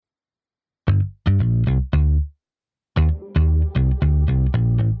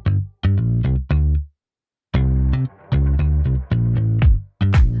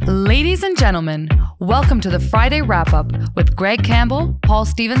gentlemen, welcome to the Friday Wrap-Up with Greg Campbell, Paul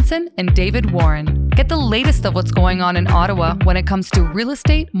Stevenson, and David Warren. Get the latest of what's going on in Ottawa when it comes to real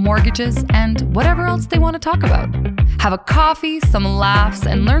estate, mortgages, and whatever else they want to talk about. Have a coffee, some laughs,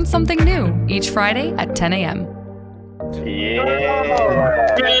 and learn something new each Friday at 10 a.m. Yeah.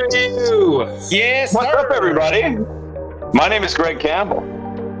 Yes. What's up, everybody? My name is Greg Campbell.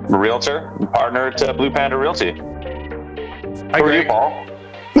 I'm a realtor and partner at Blue Panda Realty. Hi, Who are Greg. you, Paul?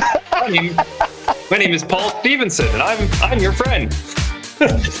 My name is Paul Stevenson, and I'm your friend.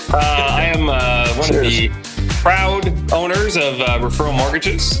 I am one of the proud owners of Referral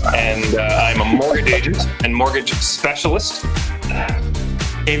Mortgages, and I'm a mortgage agent and mortgage specialist.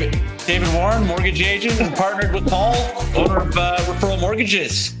 David Warren, mortgage agent, and partnered with Paul, owner of Referral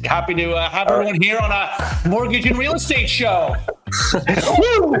Mortgages. Happy to have everyone here on a mortgage and real estate show.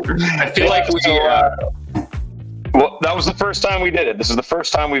 I feel like we. Well, that was the first time we did it. This is the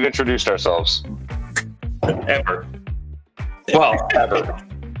first time we've introduced ourselves. Ever. Well, Ever.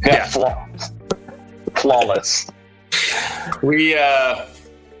 Yeah. Flawless. we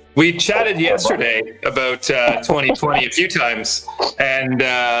chatted yesterday about 2020 a few times, and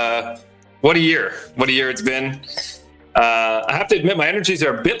what a year it's been. I have to admit my energies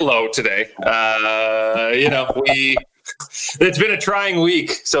are a bit low today. It's been a trying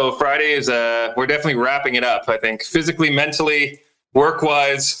week, so Friday is we're definitely wrapping it up. I think physically, mentally,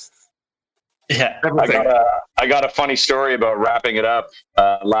 work-wise. Yeah, everything. I got a funny story about wrapping it up.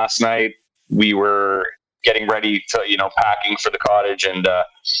 Last night we were getting ready to, packing for the cottage, and I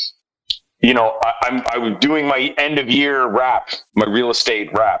was doing my end of year wrap, my real estate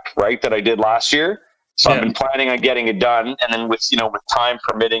wrap, right, that I did last year. So I've been planning on getting it done, and then with time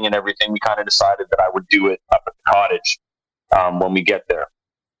permitting and everything, we kind of decided that I would do it up at the cottage when we get there.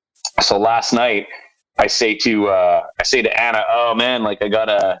 So last night, I say to Anna, "Oh man, like I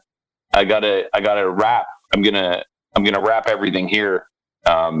gotta wrap. I'm gonna wrap everything here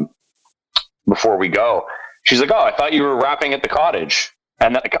before we go." She's like, "Oh, I thought you were wrapping at the cottage,"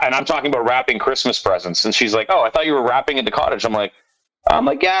 and I'm talking about wrapping Christmas presents, and she's like, "Oh, I thought you were wrapping at the cottage." I'm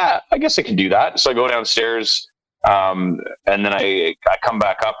like, yeah, I guess I can do that. So I go downstairs, and then I come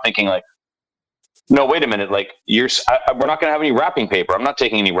back up thinking like, no, wait a minute, like we're not going to have any wrapping paper. I'm not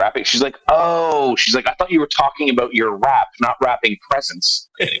taking any wrapping. She's like, I thought you were talking about your wrap, not wrapping presents.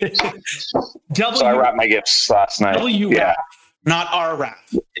 So I wrapped my gifts last night. Wrap, not our wrap.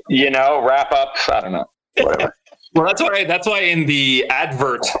 Wrap up. I don't know. Whatever. Well, that's why in the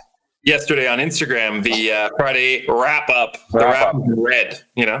advert yesterday on Instagram, the Friday wrap up, the wrap is red,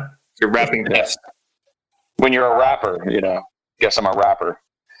 your wrapping test. When you're a rapper, guess I'm a rapper.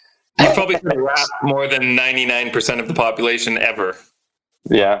 You probably could rap more than 99% of the population ever.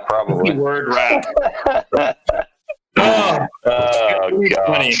 Yeah, probably. The word rap. Oh,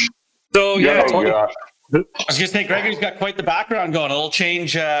 funny. So, yeah. I was going to say, Gregory's got quite the background going. A little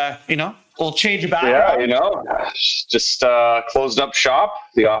change, a little change of background. Yeah, just closed up shop.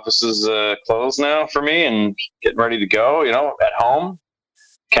 The office is closed now for me and getting ready to go, at home.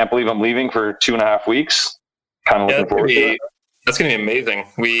 Can't believe I'm leaving for 2.5 weeks. Kind of looking forward to it. That's going to be amazing.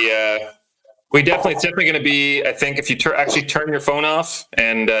 It's definitely going to be, I think, if you actually turn your phone off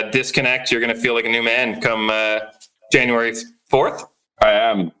and disconnect, you're going to feel like a new man come January 4th. I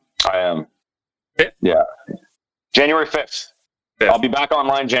am. Okay. Yeah. January 5th. I'll be back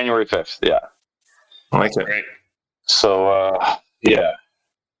online January 5th. Yeah. I like it. Great. So, yeah.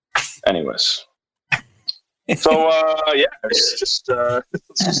 Anyways. So, let's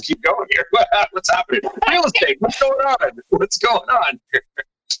just keep going here. What's happening? Real estate. What's going on here?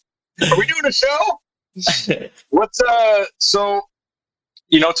 Are we doing a show? What's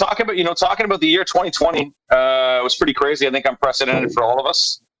talking about the year 2020 was pretty crazy. I think unprecedented for all of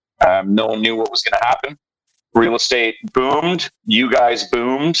us. No one knew what was going to happen. Real estate boomed. You guys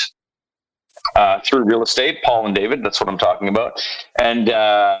boomed through real estate. Paul and David. That's what I'm talking about. And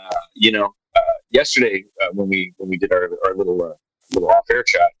yesterday when we did our little off-air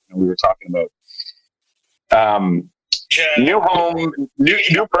chat, we were talking about new home,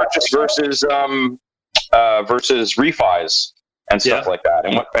 new purchase versus refis and stuff like that,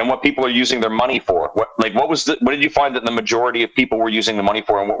 and what people are using their money for. What did you find that the majority of people were using the money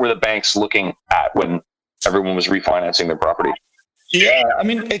for, and what were the banks looking at when everyone was refinancing their property? Yeah, I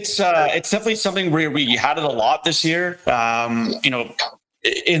mean, it's definitely something where we had it a lot this year.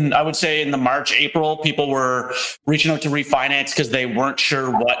 I would say in the March, April, people were reaching out to refinance because they weren't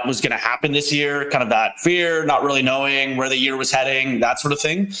sure what was going to happen this year. Kind of that fear, not really knowing where the year was heading, that sort of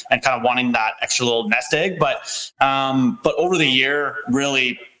thing, and kind of wanting that extra little nest egg. But over the year,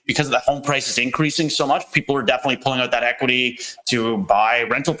 really, because the home price is increasing so much, people are definitely pulling out that equity to buy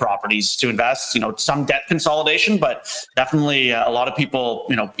rental properties, to invest, some debt consolidation, but definitely a lot of people,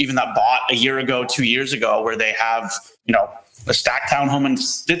 even that bought a year ago, 2 years ago, where they have, a stacked townhome in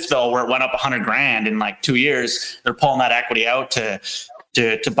Stittsville where it went up $100,000 in like 2 years. They're pulling that equity out to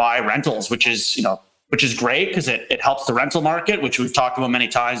buy rentals, which is great because it helps the rental market, which we've talked about many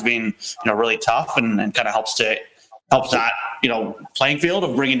times being, really tough, and kind of helps that, playing field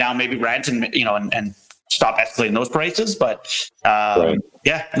of bringing down maybe rent and stop escalating those prices. But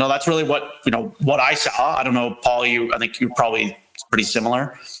that's really what I saw. I don't know, Paul, I think you're probably pretty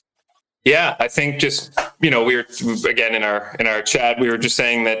similar. Yeah, I think just, we were, again, in our chat, we were just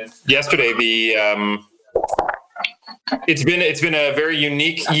saying that yesterday, it's been a very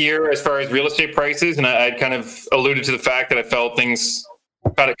unique year as far as real estate prices. And I kind of alluded to the fact that I felt things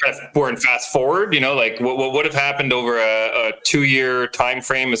kind of were in fast forward, like what would have happened over a 2-year time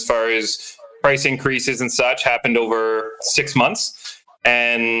frame as far as price increases and such happened over 6 months.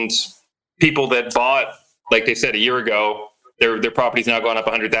 And people that bought, like they said, a year ago, their property's now gone up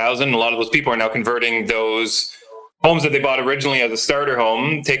 100,000. A lot of those people are now converting those homes that they bought originally as a starter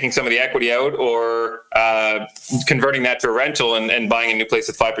home, taking some of the equity out, or converting that to a rental and buying a new place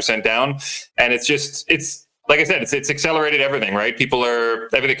at 5% down. And it's like I said, it's accelerated everything, right? They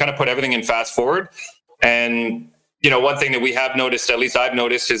kind of put everything in fast forward. And, one thing that we have noticed, at least I've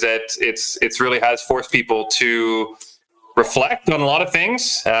noticed, is that it's really has forced people to reflect on a lot of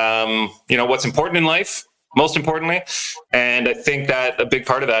things. What's important in life, most importantly. And I think that a big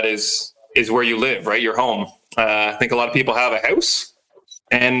part of that is where you live, right? Your home. I think a lot of people have a house,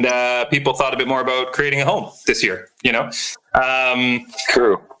 and people thought a bit more about creating a home this year,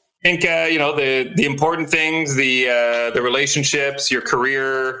 True. I think, the important things, the relationships, your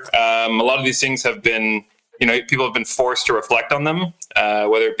career, a lot of these things have been, people have been forced to reflect on them,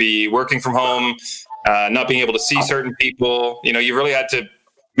 whether it be working from home, not being able to see certain people. You really had to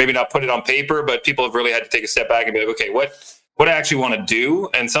maybe not put it on paper, but people have really had to take a step back and be like, okay, what I actually want to do.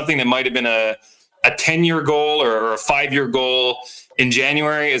 And something that might have been a 10-year goal or a 5-year goal in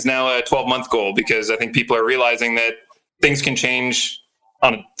January is now a 12-month goal, because I think people are realizing that things can change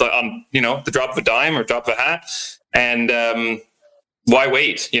on the drop of a dime or drop of a hat. And why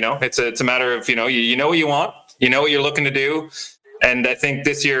wait? It's a matter of, you know what you want, what you're looking to do. And I think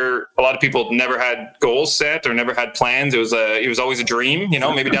this year, a lot of people never had goals set or never had plans. It was always a dream,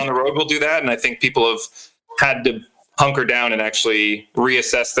 maybe down the road we'll do that. And I think people have had to hunker down and actually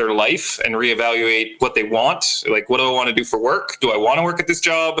reassess their life and reevaluate what they want. Like, what do I want to do for work? Do I want to work at this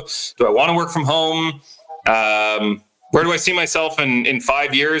job? Do I want to work from home? Where do I see myself in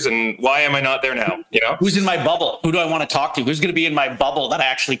 5 years, and why am I not there now? Who's in my bubble? Who do I want to talk to? Who's going to be in my bubble that I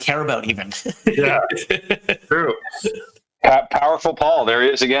actually care about even? Yeah, true. Powerful Paul. There he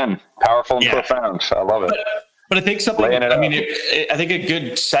is again. Powerful and profound. I love it. But I think something, I think a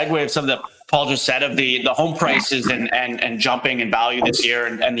good segue of something that Paul just said of the home prices and jumping in value this year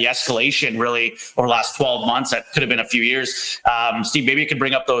and the escalation really over the last 12 months, that could have been a few years. Steve, maybe you could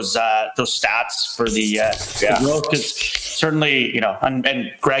bring up those stats for the growth, because certainly,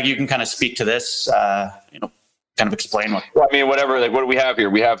 and Greg, you can kind of speak to this, kind of explain what. Well, whatever, like what do we have here?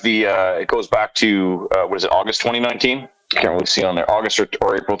 We have the, it goes back to, August 2019? Can't really see on there, August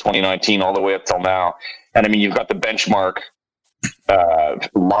or April 2019, all the way up till now. And you've got the benchmark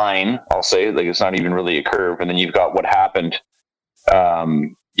line, I'll say, like it's not even really a curve. And then you've got what happened,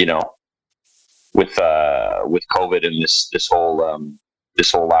 with COVID and this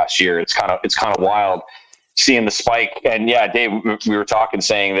whole last year. It's kind of wild seeing the spike. And yeah, Dave, we were talking,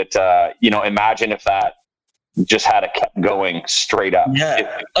 saying that, imagine if that just had kept going straight up.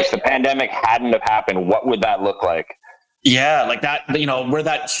 Yeah. If the pandemic hadn't have happened, what would that look like? Yeah, like that, where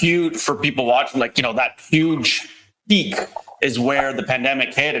that huge, for people watching, that huge peak is where the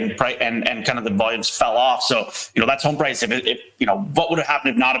pandemic hit and kind of the volumes fell off. So, that's home price. If what would have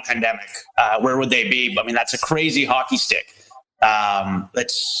happened if not a pandemic? Where would they be? That's a crazy hockey stick.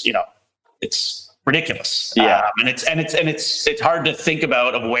 That's, it's ridiculous. Yeah. And it's hard to think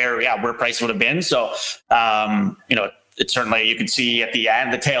about of where price would have been. So, it's certainly, you can see at the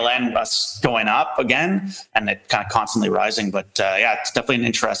end, the tail end, us going up again, and it kind of constantly rising. But it's definitely an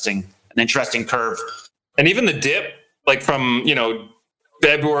interesting curve. And even the dip, like from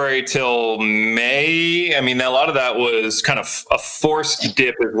February till May, a lot of that was kind of a forced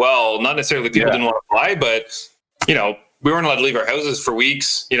dip as well. Not necessarily people didn't want to buy, but we weren't allowed to leave our houses for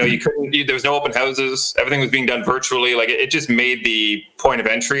weeks. You couldn't. There was no open houses. Everything was being done virtually. Like it just made the point of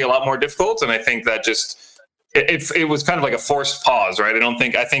entry a lot more difficult. And I think that just. It was kind of like a forced pause, right?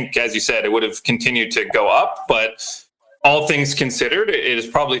 I think, as you said, it would have continued to go up, but all things considered, it is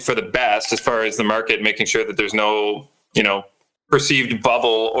probably for the best as far as the market, making sure that there's no, perceived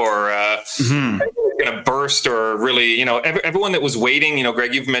bubble or going to burst, or really, everyone that was waiting,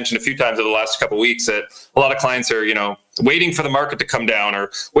 Greg, you've mentioned a few times over the last couple of weeks that a lot of clients are, waiting for the market to come down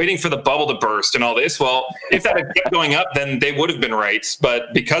or waiting for the bubble to burst and all this. Well, if that had kept going up, then they would have been right.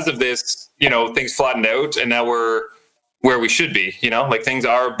 But because of this, things flattened out, and now we're where we should be, things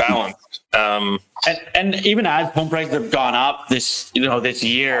are balanced. And even as home prices have gone up this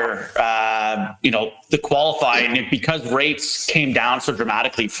year, the qualifying, because rates came down so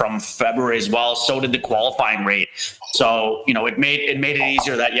dramatically from February as well, so did the qualifying rate. So, it made it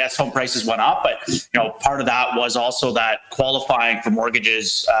easier that, yes, home prices went up, but, part of that was also that qualifying for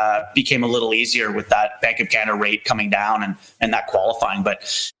mortgages became a little easier with that Bank of Canada rate coming down and that qualifying. But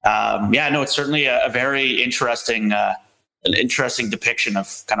it's certainly a very interesting depiction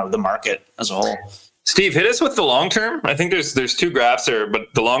of kind of the market as a whole. Steve, hit us with the long term. I think there's two graphs there,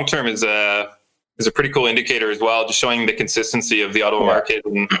 but the long term is a pretty cool indicator as well, just showing the consistency of the Ottawa market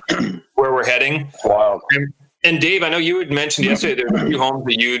and where we're heading. Wow. And Dave, I know you had mentioned yesterday there were a few homes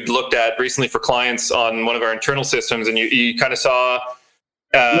that you'd looked at recently for clients on one of our internal systems, and you kind of saw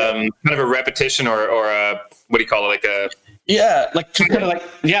kind of a repetition or a, what do you call it, that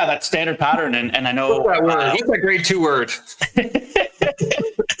standard pattern. And I know what's that grade 2 word?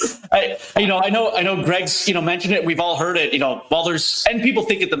 I know Greg's, mentioned it. We've all heard it, and people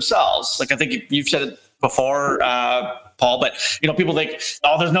think it themselves. Like, I think you've said it before, Paul, but people think,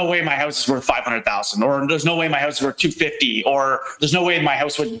 oh, there's no way my house is worth 500,000, or there's no way my house is worth 250, or there's no way my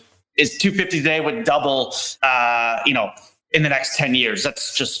house is 250 today would double, in the next 10 years.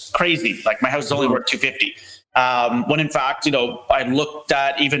 That's just crazy. Like, my house is only worth 250. When in fact, I looked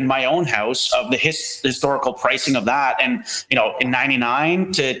at even my own house of the historical pricing of that. And, in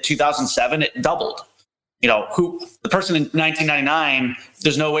 99 to 2007, it doubled. The person in 1999,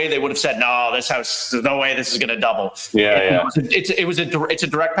 there's no way they would have said, no, this house, there's no way this is going to double. It's a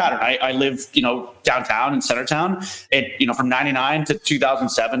direct pattern. I live, downtown in Centertown. It, from 99 to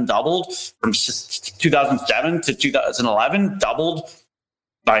 2007 doubled, from 2007 to 2011 doubled.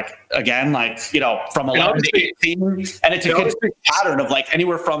 From 11 to 18, and it's a good pattern of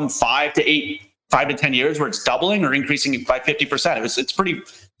anywhere from 5 to 10 years where it's doubling or increasing by 50%. It's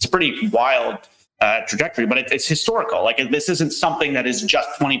a pretty wild trajectory, but it's historical. This isn't something that is just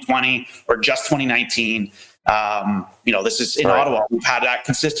 2020 or just 2019. This is in Ottawa. We've had that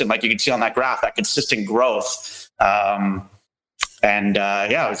consistent, like you can see on that graph, that consistent growth.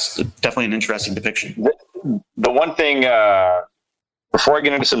 It's definitely an interesting depiction. The one thing. Before I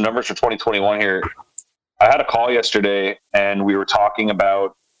get into some numbers for 2021 here, I had a call yesterday and we were talking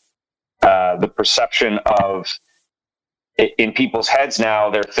about the perception of, in people's heads now,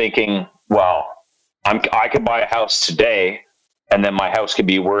 they're thinking, well, I could buy a house today and then my house could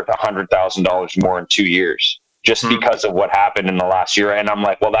be worth $100,000 more in 2 years just because of what happened in the last year. And I'm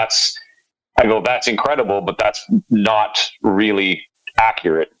like, well, that's incredible, but that's not really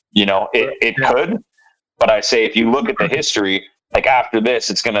accurate. It could, but I say, if you look at the history, after this,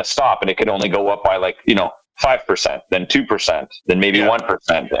 it's going to stop, and it could only go up by 5%, then 2%, then maybe 1%,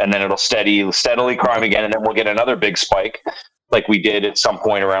 and then it'll steadily climb again, and then we'll get another big spike, like we did at some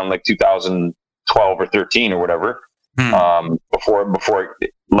point around 2012 or 13 or whatever, before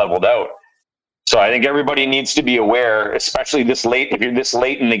it leveled out. So I think everybody needs to be aware, especially this late, if you're this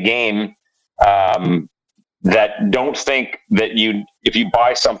late in the game, that don't think that if you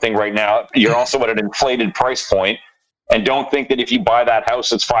buy something right now, you're also at an inflated price point. And don't think that if you buy that house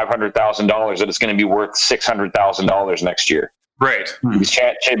that's $500,000 that it's going to be worth $600,000 next year. Right.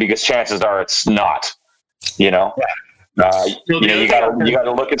 Because chances are it's not. You got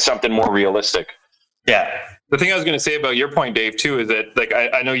to look at something more realistic. Yeah. The thing I was going to say about your point, Dave, too, is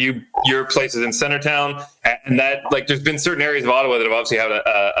that I know your place is in Centertown, and that there's been certain areas of Ottawa that have obviously had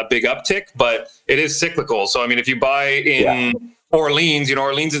a big uptick, but it is cyclical. So I mean, if you buy in Orleans,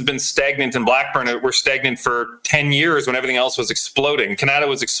 Orleans has been stagnant, and Blackburn were stagnant for 10 years when everything else was exploding. Canada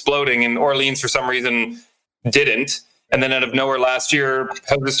was exploding, and Orleans for some reason didn't. And then out of nowhere last year,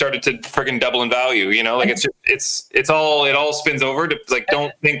 houses started to friggin' double in value. It all spins over to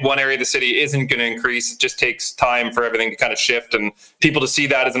don't think one area of the city isn't going to increase. It just takes time for everything to kind of shift and people to see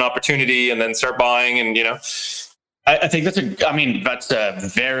that as an opportunity and then start buying. And I think that's a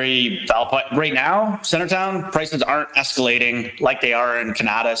very valid point. Right now, Centertown prices aren't escalating like they are in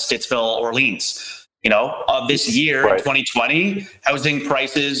Canada, Stittsville, Orleans. This year, in 2020, housing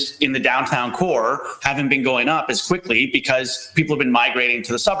prices in the downtown core haven't been going up as quickly because people have been migrating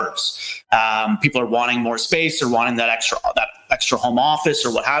to the suburbs. People are wanting more space or wanting that extra home office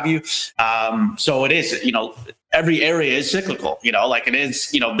or what have you. So it is, every area is cyclical, like it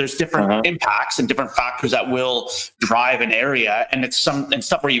is, there's different impacts and different factors that will drive an area. And it's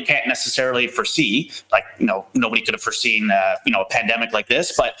stuff where you can't necessarily foresee, like, nobody could have foreseen, a pandemic like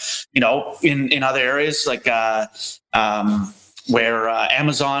this, but, in other areas, like, where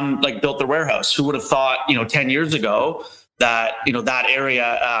Amazon like built their warehouse, who would have thought, 10 years ago that, that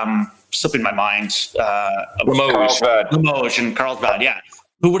area, slipping my mind, Limoges and Carlsbad. Yeah.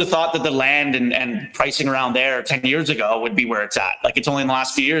 Who would have thought that the land and pricing around there 10 years ago would be where it's at? Like, it's only in the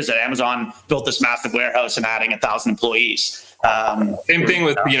last few years that Amazon built this massive warehouse and adding 1,000 employees. Same thing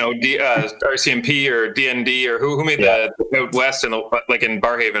with, RCMP or DND or who made the out west and like in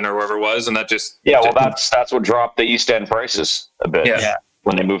Barhaven or wherever it was. And that just, that's what dropped the East End prices a bit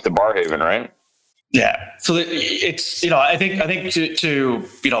when they moved to Barhaven, right? Yeah. So it's, I think to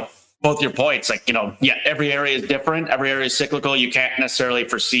both your points, like, every area is different. Every area is cyclical. You can't necessarily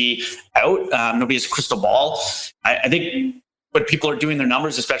foresee out. Nobody has a crystal ball. I think when people are doing their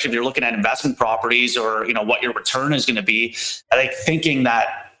numbers, especially if you're looking at investment properties or, what your return is going to be, I think thinking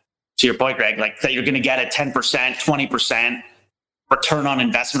that, to your point, Greg, like that you're going to get a 10%, 20% return on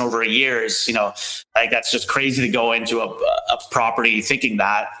investment over a year is, I think that's just crazy to go into a property thinking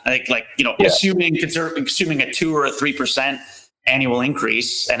that. I think, like, assuming a 2 or a 3% annual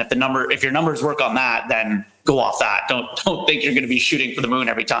increase, and if your numbers work on that, then go off that. Don't think you're going to be shooting for the moon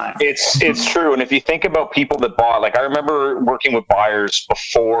every time. It's true. And if you think about people that bought, like, I remember working with buyers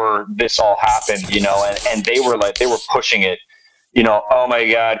before this all happened, and they were pushing it, oh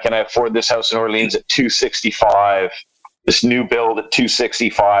my God, can I afford this house in Orleans at $265, this new build at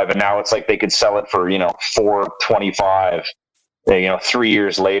 $265, and now it's like they could sell it for $425, 3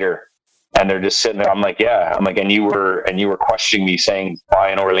 years later. And they're just sitting there. I'm like, and you were questioning me saying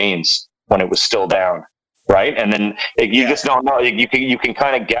buy in Orleans when it was still down, right? And then you just don't know. You can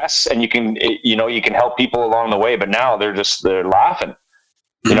kind of guess, and you can help people along the way. But now they're laughing.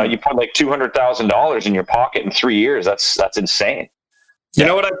 You put like $200,000 in your pocket in 3 years. That's insane. You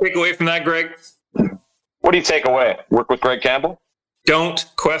know what I take away from that, Greg? What do you take away? Work with Greg Campbell? Don't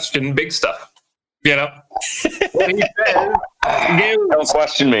question big stuff. What he says, don't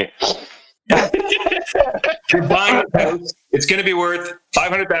question me. You're buying a house. It's going to be worth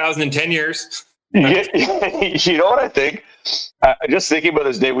 $500,000 in 10 years. You know what I think? Just thinking about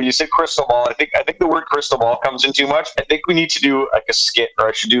this, Dave, when you said crystal ball, I think the word crystal ball comes in too much. I think we need to do like a skit, or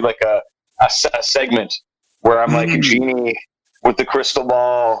I should do like a segment where I'm like a genie with the crystal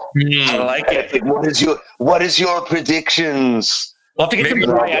ball. I like it. What is your predictions? We'll have to get some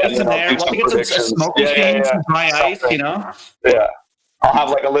dry ice in there. We'll have to get some smoke machines, some dry ice, Yeah. I'll have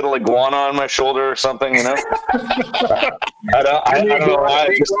like a little iguana on my shoulder or something, I don't know why.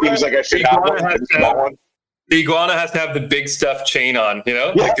 It just seems like I should have one. The iguana has to have the big stuff chain on,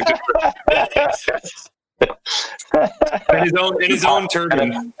 Like in his own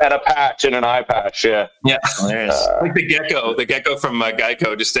turban. And a patch and an eye patch, Yeah. Like the gecko from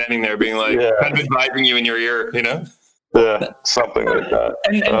Geico just standing there being like, kind of advising you in your ear, Yeah, something like that.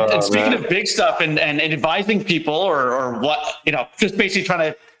 And speaking of big stuff and advising people or what, just basically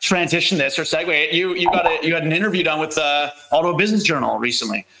trying to transition this or segue, you had an interview done with Ottawa Business Journal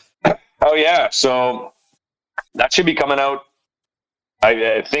recently. Oh yeah, so that should be coming out,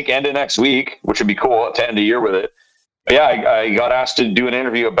 I think, end of next week, which would be cool to end the year with it. But yeah, I got asked to do an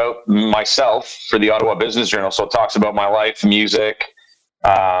interview about myself for the Ottawa Business Journal. So it talks about my life, music,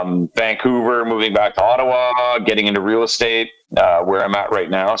 Vancouver, moving back to Ottawa, getting into real estate, where I'm at right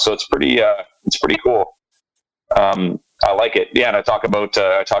now. So it's pretty cool. I like it. Yeah. And I talk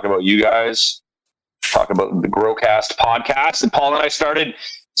about you guys, talk about the Growcast podcast that Paul and I started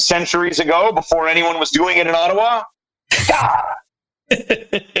centuries ago before anyone was doing it in Ottawa.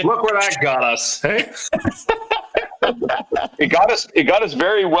 Look where that got us. Hey? It got us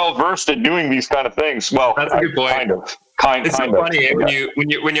very well versed at doing these kind of things. Well, that's a good point. It's so funny, eh?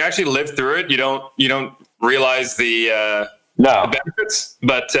 When you actually live through it, you don't realize the benefits.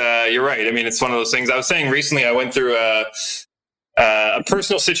 But you're right. I mean, it's one of those things. I was saying recently, I went through a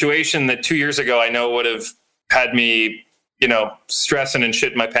personal situation that 2 years ago I know would have had me, stressing and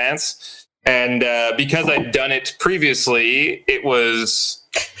shit my pants. And because I'd done it previously, it was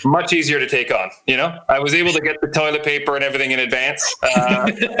much easier to take on. I was able to get the toilet paper and everything in advance.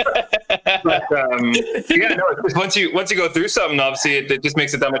 Once you go through something, obviously it just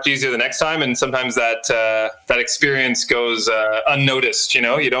makes it that much easier the next time. And sometimes that experience goes unnoticed. You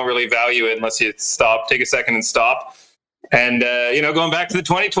don't really value it unless you take a second and stop. And going back to the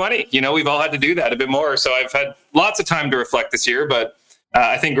 2020, we've all had to do that a bit more. So I've had lots of time to reflect this year, but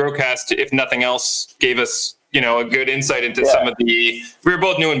I think Growcast, if nothing else, gave us a good insight into some of we were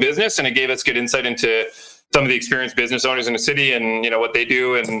both new in business, and it gave us good insight into some of the experienced business owners in the city and, what they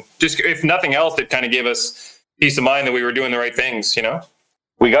do. And just, if nothing else, it kind of gave us peace of mind that we were doing the right things,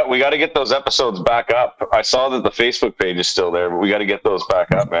 We got to get those episodes back up. I saw that the Facebook page is still there, but we got to get those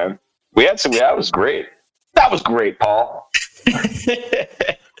back up, man. We had some. That was great. That was great, Paul.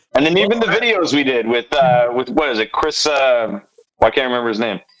 And then even the videos we did with what is it, Chris? I can't remember his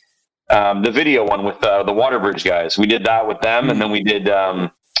name. The video one with the Waterbridge guys. We did that with them, and then we did.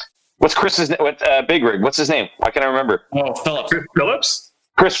 What's Chris's name? Big Rig? What's his name? Why can't I remember? Oh, Phillips.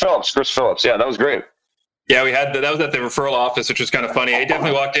 Chris Phillips. Yeah, that was great. Yeah, we had that was at the referral office, which was kind of funny. I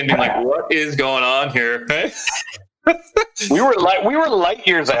definitely walked in being like, "What is going on here?" Right? We were light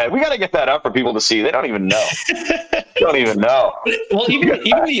years ahead. We got to get that up for people to see. They don't even know. Don't even know. Well, even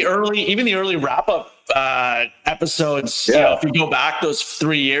the early wrap up episodes. Yeah. If you go back those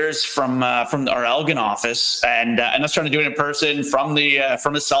 3 years from our Elgin office, and us trying to do it in person from the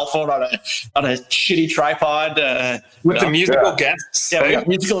cell phone on a shitty tripod with the musical guests. Yeah, we got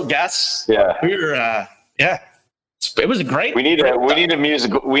musical guests. Yeah, we were. It was great. We need a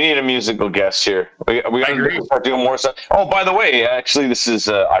musical guest here. We got to start doing more stuff. Oh, by the way, actually, this is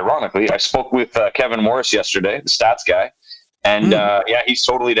ironically, I spoke with Kevin Morris yesterday, the stats guy, and he's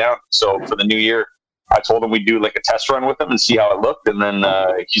totally down. So for the new year, I told him we'd do like a test run with him and see how it looked, and then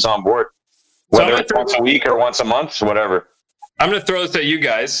he's on board, whether it's once a week or once a month, whatever. I'm going to throw this at you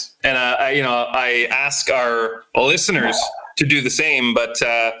guys, and I ask our listeners to do the same, but.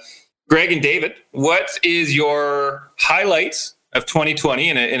 Greg and David, what is your highlight of 2020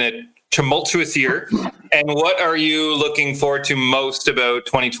 in a tumultuous year, and what are you looking forward to most about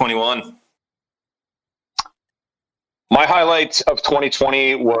 2021? My highlight of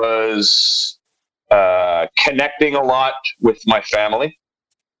 2020 was connecting a lot with my family,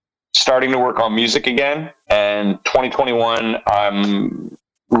 starting to work on music again, and 2021, I'm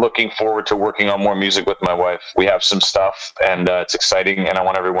looking forward to working on more music with my wife. We have some stuff, and it's exciting, and I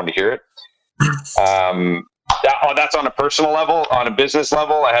want everyone to hear it. That's on a personal level. On a business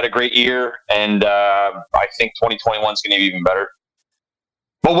level, I had a great year, and I think 2021 is going to be even better.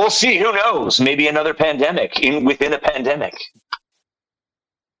 But we'll see. Who knows? Maybe another pandemic within a pandemic.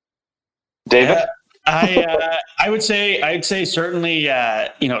 David? I'd say certainly,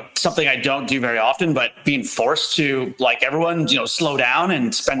 something I don't do very often, but being forced to, like everyone, slow down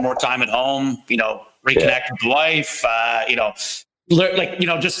and spend more time at home, reconnect with the wife,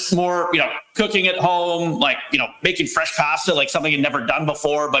 just more, cooking at home, making fresh pasta, like something you'd never done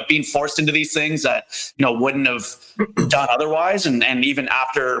before, but being forced into these things that, wouldn't have done otherwise. And even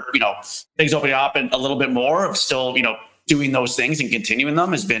after, things opening up and a little bit more of still, doing those things and continuing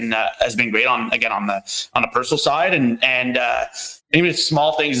them has been great on the personal side, and even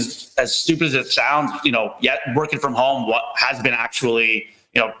small things, as stupid as it sounds, yet working from home, what has been actually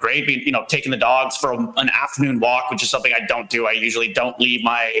great, being, taking the dogs for an afternoon walk, which is something I don't do. I usually don't leave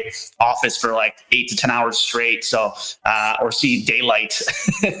my office for like 8 to 10 hours straight. So, or see daylight.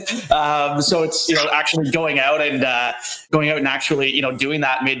 So it's, actually going out and actually, doing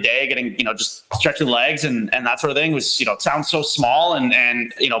that midday, getting, just stretching the legs and that sort of thing was, it sounds so small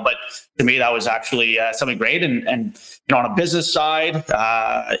and, but to me, that was actually something great. And, on a business side,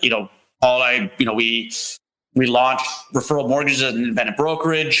 Paul and I, we launched referral mortgages and independent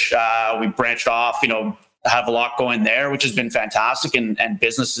brokerage. We branched off, have a lot going there, which has been fantastic, and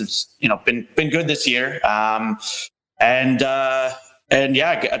business has, been good this year. I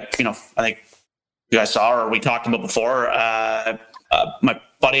think you guys saw, or we talked about before, my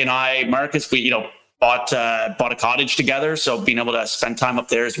buddy and I, Marcus, we, bought a cottage together. So being able to spend time up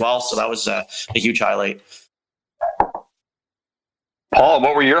there as well. So that was a huge highlight. Paul,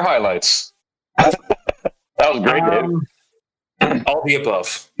 what were your highlights? That was great, Dave. All the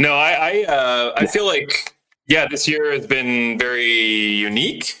above. No, I feel like, this year has been very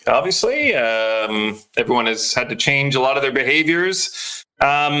unique, obviously. Everyone has had to change a lot of their behaviors.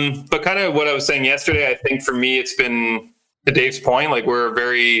 But kind of what I was saying yesterday, I think for me, it's been, to Dave's point, like we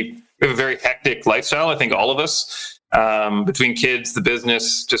have a very hectic lifestyle. I think all of us, between kids, the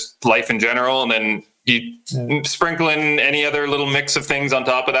business, just life in general, and then you sprinkle in any other little mix of things on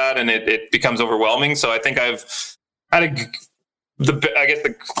top of that, and it becomes overwhelming. So I think I've had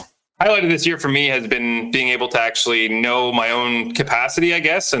the highlight of this year for me has been being able to actually know my own capacity, I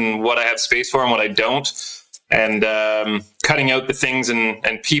guess, and what I have space for and what I don't, and cutting out the things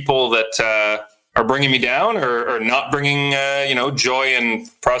and people that are bringing me down or not bringing joy and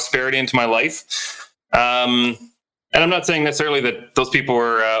prosperity into my life. And I'm not saying necessarily that those people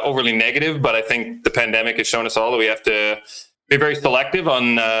were overly negative, but I think the pandemic has shown us all that we have to be very selective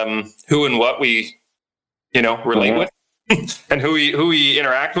on who and what we relate with and who we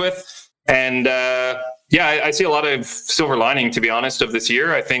interact with. And I see a lot of silver lining, to be honest, of this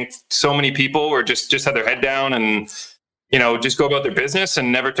year. I think so many people were just had their head down and, just go about their business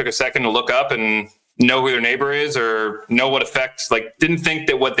and never took a second to look up and know who their neighbor is or know what effects, didn't think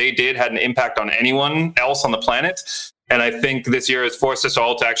that what they did had an impact on anyone else on the planet. And I think this year has forced us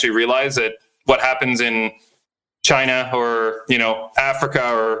all to actually realize that what happens in China or, Africa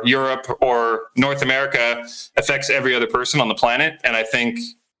or Europe or North America affects every other person on the planet. And I think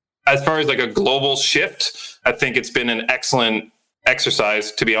as far as a global shift, I think it's been an excellent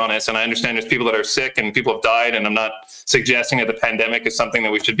exercise, to be honest. And I understand there's people that are sick and people have died, and I'm not suggesting that the pandemic is something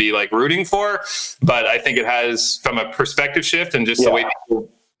that we should be rooting for, but I think it has, from a perspective shift and just the way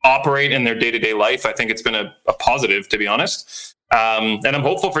people operate in their day-to-day life, I think it's been a positive, to be honest. And I'm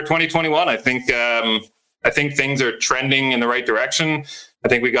hopeful for 2021. I think things are trending in the right direction. I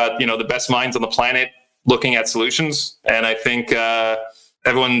think we got, the best minds on the planet looking at solutions. And I think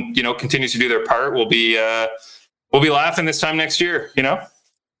everyone, continues to do their part. We'll be laughing this time next year, So.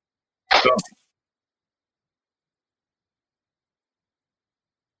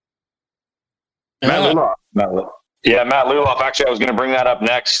 Matt Luloff. Actually, I was going to bring that up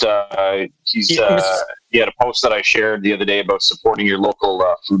next. He had a post that I shared the other day about supporting your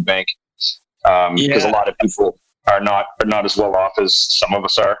local food bank. Because a lot of people are not as well off as some of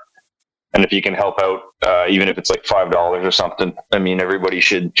us are, and if you can help out, even if it's $5 or something, I mean, everybody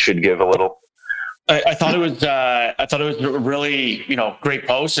should give a little. I thought it was a really great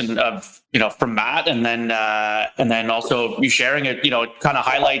post and from Matt, and then also you sharing it. It kind of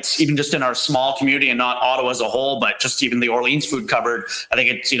highlights, even just in our small community and not Ottawa as a whole, but just even the Orleans food cupboard. I think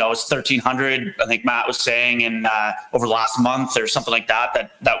it's it's 1,300. I think Matt was saying in over the last month or something like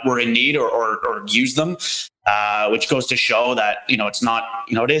that were in need or use them. Which goes to show that it's not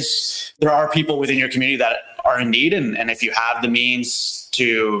it is, there are people within your community that are in need, and if you have the means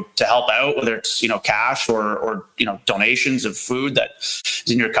to help out, whether it's cash or donations of food that is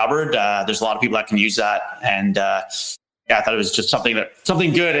in your cupboard, there's a lot of people that can use that. And I thought it was just something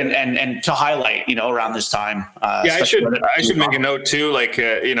good and to highlight around this time. I should make a note too.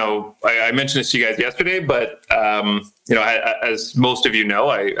 I mentioned this to you guys yesterday, but as most of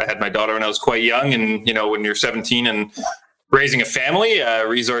I had my daughter when I was quite young, and when you're 17 and raising a family,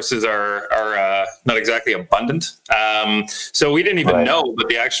 resources are not exactly abundant. So we didn't even know, but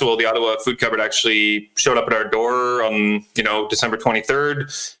the Ottawa Food Cupboard actually showed up at our door on, December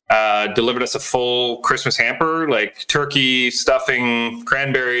 23rd, delivered us a full Christmas hamper, turkey, stuffing,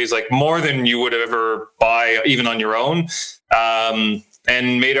 cranberries, more than you would ever buy even on your own.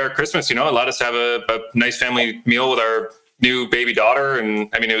 And made our Christmas, allowed us to have a nice family meal with our new baby daughter. And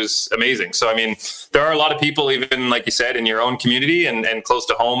I mean, it was amazing. So, I mean, there are a lot of people, even like you said, in your own community and close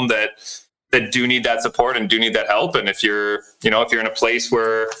to home that do need that support and do need that help. And if you're in a place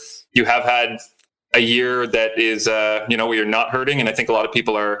where you have had a year that is, where you're not hurting. And I think a lot of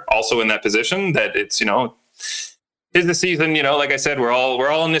people are also in that position that it's, is the season, like I said, we're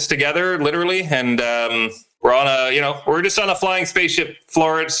all in this together, literally. And, we're on we're just on a flying spaceship,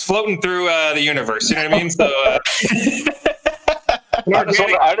 Florence, floating through the universe. You know what I mean? So,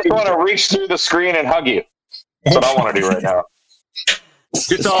 I just want to reach through the screen and hug you. That's what I want to do right now.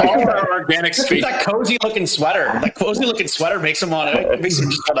 It's all our organic speed. That cozy looking sweater. Makes him want to. Makes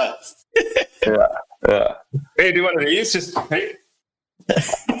him just want to. Yeah. Hey, do one of these. Just hey.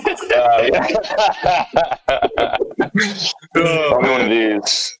 One of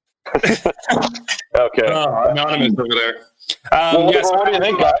these. Okay. Anonymous over there. What do you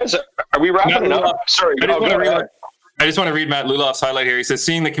think, guys? Are we wrapping it up? Sorry. I just want to read Matt Luloff's highlight here. He says,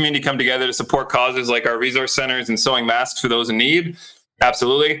 seeing the community come together to support causes like our resource centers and sewing masks for those in need.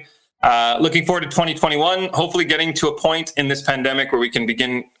 Absolutely. Looking forward to 2021, hopefully getting to a point in this pandemic where we can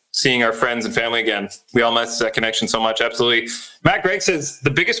begin seeing our friends and family again. We all miss that connection so much. Absolutely. Matt Gregg says,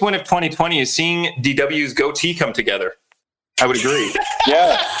 the biggest win of 2020 is seeing DW's goatee come together. I would agree.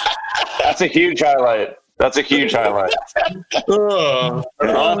 Yeah. That's a huge highlight. Oh,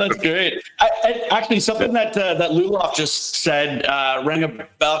 that's great. Actually, something that Luloff just said rang a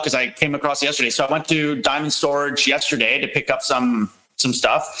bell because I came across yesterday. So I went to Diamond Storage yesterday to pick up some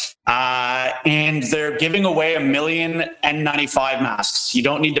stuff, and they're giving away 1 million N95 masks. You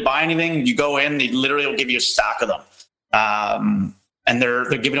don't need to buy anything. You go in, they literally will give you a stack of them. And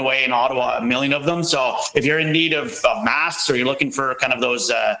they're giving away in Ottawa 1 million of them. So if you're in need of masks or you're looking for kind of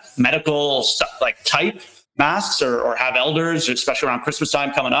those medical stuff like type, masks or have elders, especially around Christmas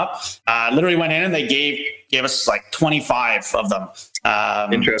time coming up. Literally went in and they gave us like 25 of them.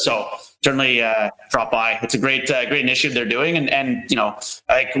 So certainly drop by. It's a great initiative they're doing. And you know,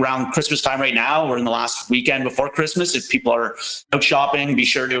 like around Christmas time right now, we're in the last weekend before Christmas. If people are out shopping, be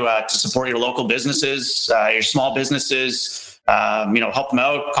sure to support your local businesses, your small businesses. You know, help them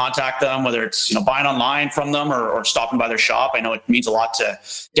out, contact them, whether it's, you know, buying online from them or stopping by their shop. I know it means a lot to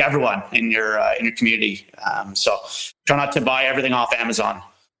everyone in your community. So try not to buy everything off Amazon.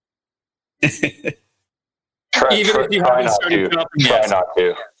 Even if you haven't started shopping yet. Try not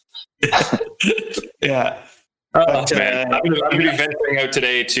to. Yeah. But, man, I'm going to be venturing out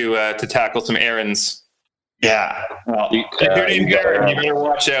today to tackle some errands. Yeah. Well, if your name's Garrett, you better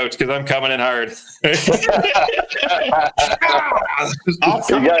watch out because I'm coming in hard. If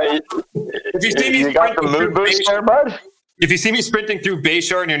you see me, you got the mood boost there, bud? If you see me sprinting through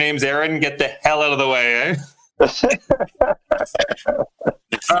Bayshore and your name's Aaron, get the hell out of the way,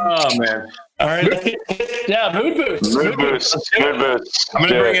 Oh man! All right. Yeah, mood boost. Mood boost. I'm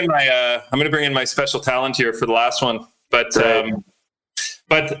gonna bring in my special talent here for the last one, but all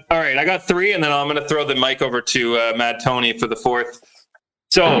right, I got 3, and then I'm gonna throw the mic over to Mad Tony for the 4th.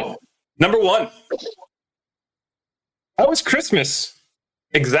 So, number 1, how was Christmas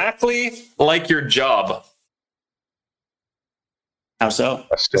exactly like your job? How so?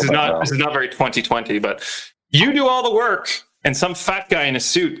 This is not very 2020, but you do all the work, and some fat guy in a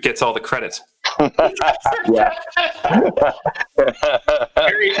suit gets all the credit. Yeah.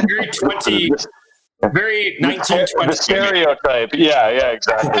 Very 20. Very 1920. The stereotype. Yeah,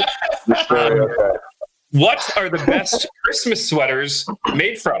 exactly. The stereotype. What are the best Christmas sweaters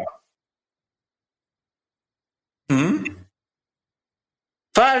made from?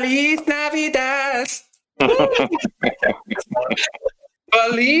 Feliz Navidad.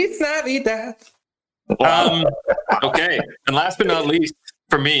 Feliz Navidad. Okay, and last but not least,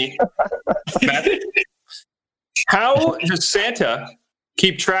 for me, Matt, how does Santa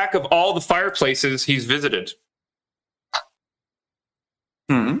keep track of all the fireplaces he's visited?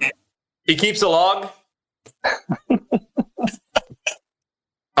 He keeps a log.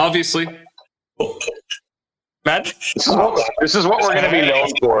 Obviously. Matt? This is what we're going to be known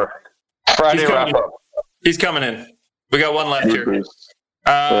for. Friday wrap up. He's coming in. We got one left here. This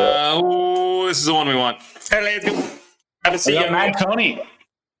is the one we want. Hey, let's go. Have a seat, Mad Tony.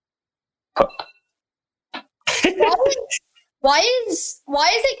 Why is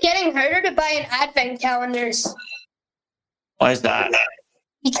it getting harder to buy an advent calendars? Why is that?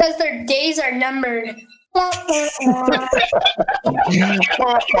 Because their days are numbered. Oh,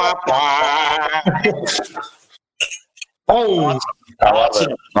 I love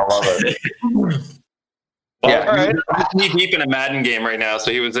it. Yeah, he's deep in a Madden game right now, so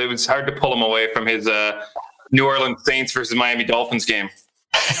it was hard to pull him away from his New Orleans Saints versus Miami Dolphins game.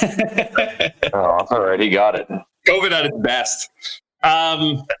 Oh, all right, he got it. COVID at its best.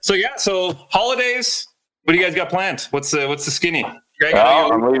 So holidays. What do you guys got planned? What's the skinny? Greg,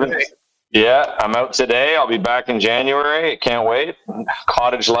 I'm leaving. Yeah, I'm out today. I'll be back in January. Can't wait.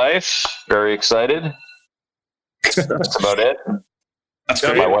 Cottage life. Very excited. That's about it. That's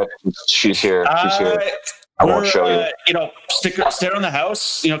great. My wife, she's here. I won't show you. Stay around the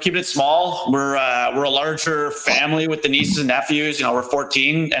house. Keep it small. We're a larger family with the nieces and nephews. We're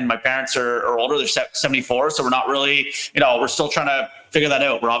 14, and my parents are older. They're 74, so we're not really. We're still trying to figure that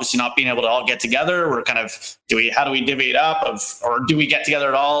out. We're obviously not being able to all get together. We're kind of how do we divvy it up, or do we get together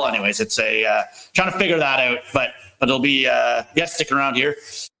at all? Anyways, it's trying to figure that out. But it'll be sticking around here.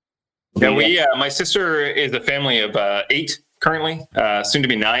 Yeah, my sister is a family of 8 currently, soon to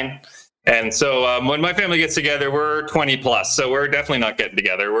be 9. And so when my family gets together, we're 20 plus. So we're definitely not getting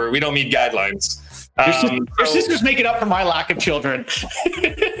together. We don't meet guidelines. Your sisters make it up for my lack of children.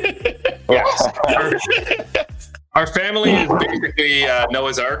 Yes. Our family is basically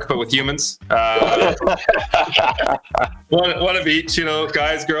Noah's Ark, but with humans. One of each,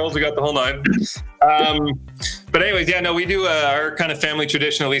 guys, girls, we got the whole 9. But anyways, we do our kind of family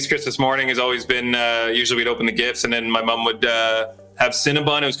tradition, at least Christmas morning, has always been usually we'd open the gifts and then my mom would have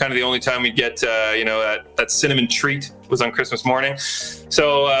Cinnabon. It was kind of the only time we'd get, that cinnamon treat was on Christmas morning.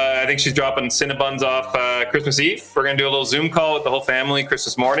 So I think she's dropping Cinnabons off Christmas Eve. We're going to do a little Zoom call with the whole family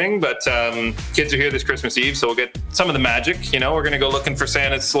Christmas morning, but kids are here this Christmas Eve, so we'll get some of the magic. We're going to go looking for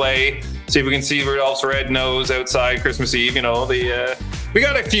Santa's sleigh, see if we can see Rudolph's red nose outside Christmas Eve. We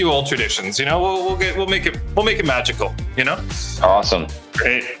got a few old traditions. We'll make it magical. Awesome.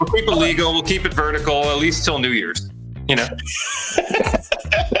 Great. We'll keep it legal. We'll keep it vertical at least till New Year's. At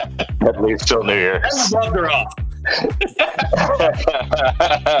least till New Year. And the gloves are off.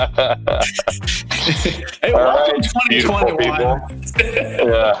 Hey, welcome 2021.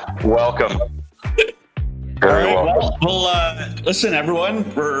 Yeah, welcome. Very welcome. Well, listen, everyone.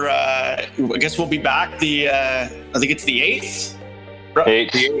 We're I guess we'll be back. I think it's the 8th.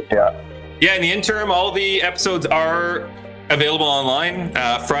 8th. Yeah. Yeah, in the interim, all the episodes are available online.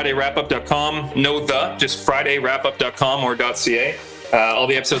 FridayWrapUp.com. Just FridayWrapUp.com or .ca. All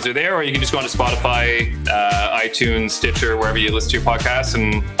the episodes are there, or you can just go on to Spotify, iTunes, Stitcher, wherever you listen to your podcasts,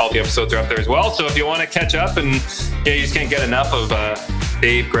 and all the episodes are up there as well. So if you want to catch up and you just can't get enough of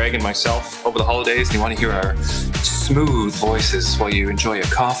Dave, Greg, and myself over the holidays, and you want to hear our smooth voices while you enjoy a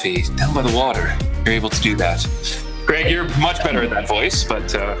coffee down by the water, you're able to do that. Greg, you're much better at that voice,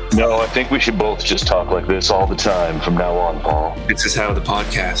 but... No, I think we should both just talk like this all the time from now on, Paul. This is how the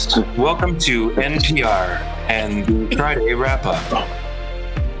podcast. Welcome to NPR and the Friday Wrap-Up.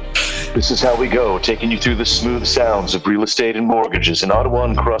 This is how we go, taking you through the smooth sounds of real estate and mortgages in Ottawa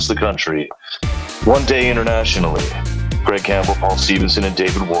and across the country. One day internationally. Greg Campbell, Paul Stevenson, and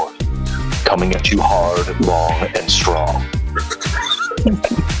David Ward. Coming at you hard, long, and strong.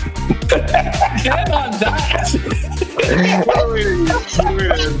 Get on that.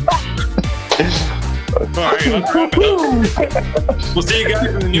 All right, let's wrap it up. We'll see you guys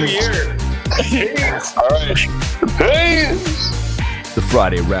in the new year. All right. Peace. The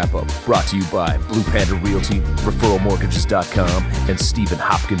Friday Wrap-Up, brought to you by Blue Panda Realty, ReferralMortgages.com, and Stephen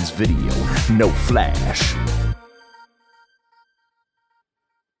Hopkins Video, No Flash.